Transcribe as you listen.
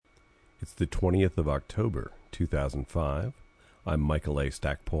It's the 20th of October, 2005. I'm Michael A.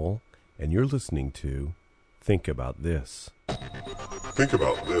 Stackpole, and you're listening to Think About This. Think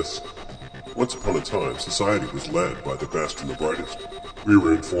about this. Once upon a time, society was led by the best and the brightest. We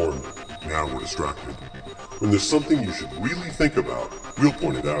were informed, now we're distracted. When there's something you should really think about, we'll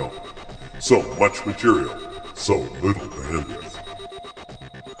point it out. So much material, so little bandwidth.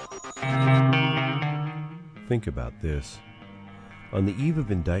 Think about this. On the eve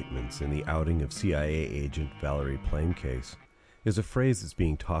of indictments in the outing of CIA agent Valerie Plame case, is a phrase that's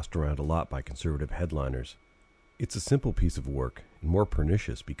being tossed around a lot by conservative headliners. It's a simple piece of work, and more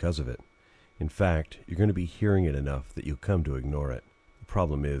pernicious because of it. In fact, you're going to be hearing it enough that you'll come to ignore it. The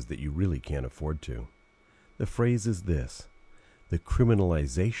problem is that you really can't afford to. The phrase is this: the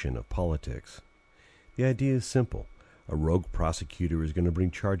criminalization of politics. The idea is simple. A rogue prosecutor is going to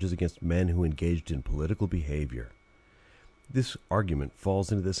bring charges against men who engaged in political behavior. This argument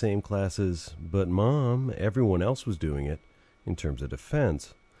falls into the same class as, but Mom, everyone else was doing it, in terms of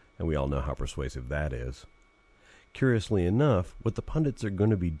defense, and we all know how persuasive that is. Curiously enough, what the pundits are going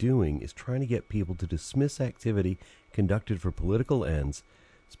to be doing is trying to get people to dismiss activity conducted for political ends,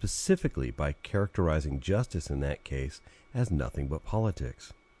 specifically by characterizing justice in that case as nothing but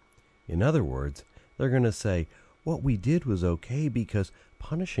politics. In other words, they're going to say, what we did was okay because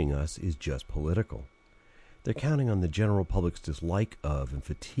punishing us is just political. They're counting on the general public's dislike of and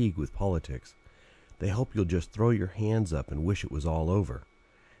fatigue with politics. They hope you'll just throw your hands up and wish it was all over.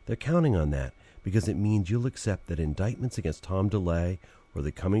 They're counting on that because it means you'll accept that indictments against Tom DeLay or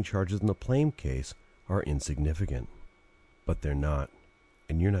the coming charges in the Plame case are insignificant. But they're not,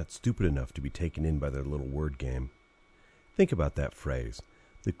 and you're not stupid enough to be taken in by their little word game. Think about that phrase,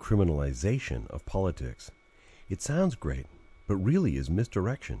 the criminalization of politics. It sounds great, but really is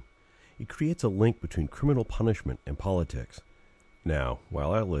misdirection. It creates a link between criminal punishment and politics. Now,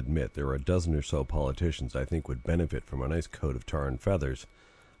 while I'll admit there are a dozen or so politicians I think would benefit from a nice coat of tar and feathers,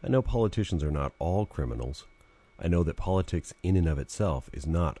 I know politicians are not all criminals. I know that politics in and of itself is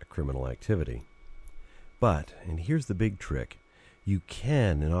not a criminal activity. But, and here's the big trick, you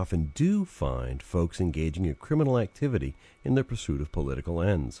can and often do find folks engaging in criminal activity in the pursuit of political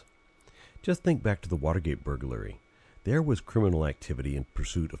ends. Just think back to the Watergate burglary. There was criminal activity in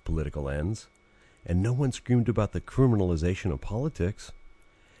pursuit of political ends, and no one screamed about the criminalization of politics.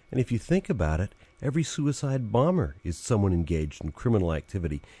 And if you think about it, every suicide bomber is someone engaged in criminal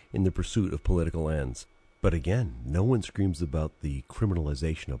activity in the pursuit of political ends. But again, no one screams about the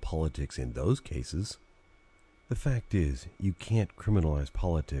criminalization of politics in those cases. The fact is, you can't criminalize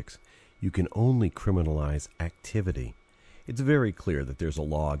politics. You can only criminalize activity. It's very clear that there's a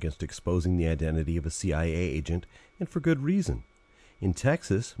law against exposing the identity of a CIA agent, and for good reason. In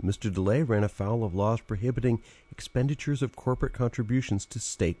Texas, Mr. DeLay ran afoul of laws prohibiting expenditures of corporate contributions to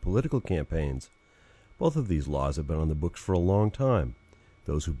state political campaigns. Both of these laws have been on the books for a long time.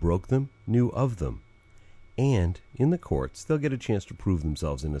 Those who broke them knew of them. And, in the courts, they'll get a chance to prove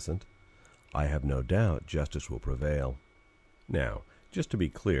themselves innocent. I have no doubt justice will prevail. Now, just to be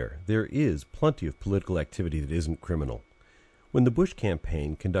clear, there is plenty of political activity that isn't criminal. When the Bush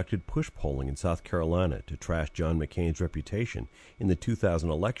campaign conducted push polling in South Carolina to trash John McCain's reputation in the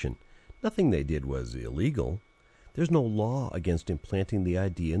 2000 election, nothing they did was illegal. There's no law against implanting the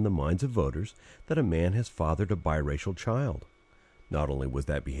idea in the minds of voters that a man has fathered a biracial child. Not only was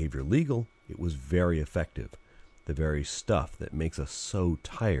that behavior legal, it was very effective, the very stuff that makes us so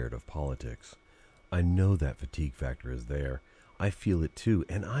tired of politics. I know that fatigue factor is there. I feel it too,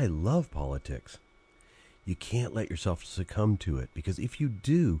 and I love politics. You can't let yourself succumb to it, because if you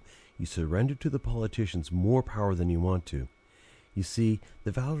do, you surrender to the politicians more power than you want to. You see,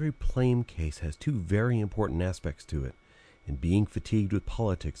 the Valerie Plame case has two very important aspects to it, and being fatigued with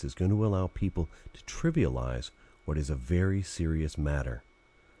politics is going to allow people to trivialize what is a very serious matter.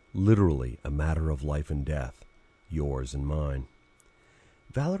 Literally a matter of life and death, yours and mine.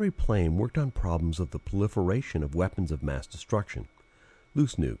 Valerie Plame worked on problems of the proliferation of weapons of mass destruction,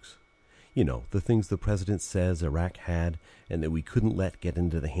 loose nukes. You know, the things the president says Iraq had and that we couldn't let get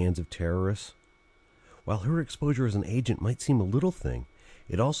into the hands of terrorists. While her exposure as an agent might seem a little thing,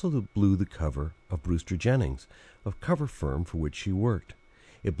 it also blew the cover of Brewster Jennings, a cover firm for which she worked.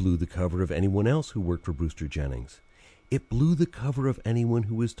 It blew the cover of anyone else who worked for Brewster Jennings. It blew the cover of anyone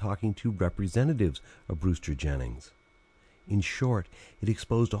who was talking to representatives of Brewster Jennings. In short, it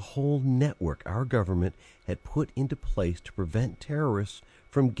exposed a whole network our government had put into place to prevent terrorists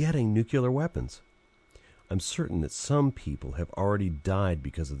from getting nuclear weapons. I'm certain that some people have already died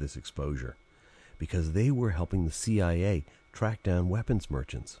because of this exposure, because they were helping the CIA track down weapons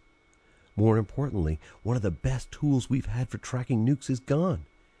merchants. More importantly, one of the best tools we've had for tracking nukes is gone.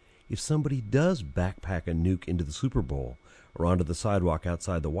 if somebody does backpack a nuke into the Super Bowl or onto the sidewalk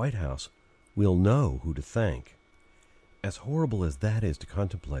outside the White House, we'll know who to thank. As horrible as that is to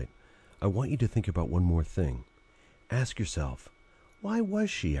contemplate, I want you to think about one more thing. Ask yourself, why was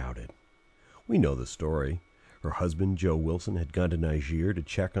she outed? We know the story. Her husband, Joe Wilson, had gone to Niger to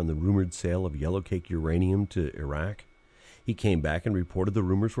check on the rumored sale of yellowcake uranium to Iraq. He came back and reported the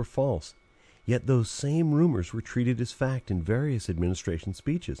rumors were false. Yet those same rumors were treated as fact in various administration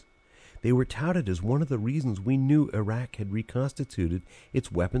speeches. They were touted as one of the reasons we knew Iraq had reconstituted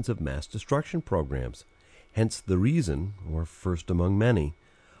its weapons of mass destruction programs, hence the reason, or first among many,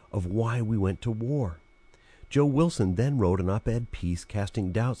 of why we went to war. Joe Wilson then wrote an op-ed piece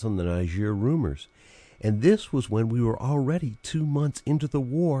casting doubts on the Niger rumors, and this was when we were already 2 months into the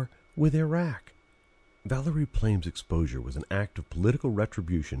war with Iraq. Valerie Plame's exposure was an act of political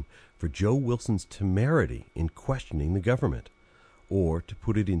retribution for Joe Wilson's temerity in questioning the government. Or, to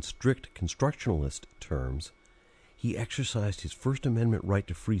put it in strict constructionalist terms, he exercised his First Amendment right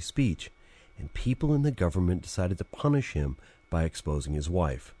to free speech, and people in the government decided to punish him by exposing his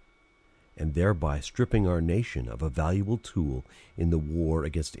wife, and thereby stripping our nation of a valuable tool in the war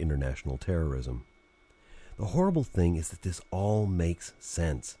against international terrorism. The horrible thing is that this all makes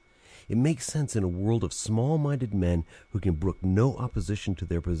sense. It makes sense in a world of small-minded men who can brook no opposition to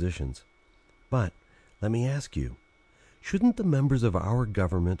their positions. But, let me ask you, shouldn't the members of our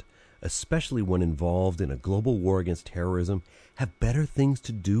government, especially when involved in a global war against terrorism, have better things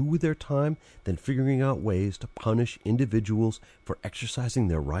to do with their time than figuring out ways to punish individuals for exercising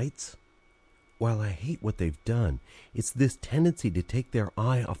their rights? While I hate what they've done, it's this tendency to take their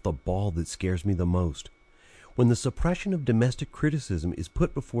eye off the ball that scares me the most. When the suppression of domestic criticism is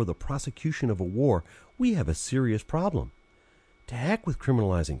put before the prosecution of a war, we have a serious problem. To heck with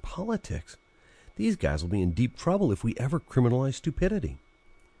criminalizing politics. These guys will be in deep trouble if we ever criminalize stupidity.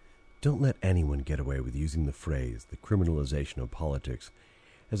 Don't let anyone get away with using the phrase, the criminalization of politics,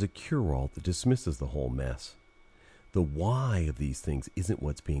 as a cure-all that dismisses the whole mess. The why of these things isn't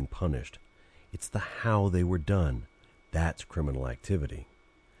what's being punished. It's the how they were done. That's criminal activity.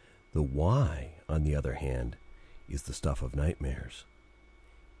 The why, on the other hand, is the stuff of nightmares.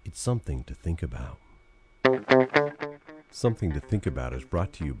 It's something to think about. Something to Think About is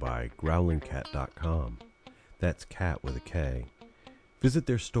brought to you by growlingcat.com. That's cat with a K. Visit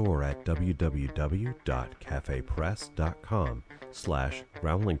their store at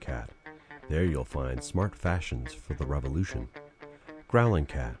www.cafepress.com/growlingcat. There you'll find smart fashions for the revolution. Growling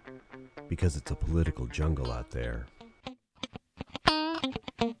Cat, because it's a political jungle out there.